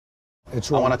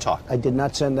It's I wrong. want to talk. I did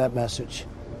not send that message.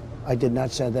 I did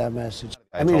not send that message.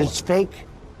 I I mean, told it's him. fake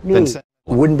Then news. send-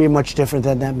 Wouldn't be much different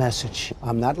than that message.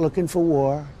 I'm not looking for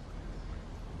war.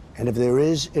 And if there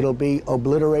is, it'll be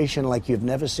obliteration like you've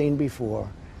never seen before.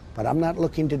 But I'm not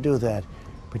looking to do that.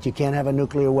 But you can't have a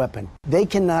nuclear weapon. They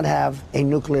cannot have a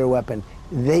nuclear weapon.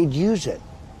 They'd use it.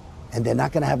 And they're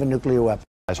not going to have a nuclear weapon.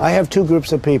 I have two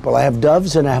groups of people. I have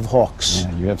doves and I have hawks.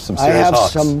 Yeah, you have some I serious have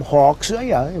hawks. some hawks.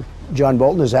 Yeah, John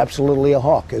Bolton is absolutely a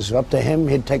hawk. It's up to him.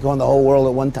 He'd take on the whole world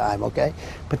at one time, okay?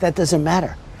 But that doesn't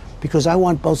matter because I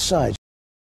want both sides.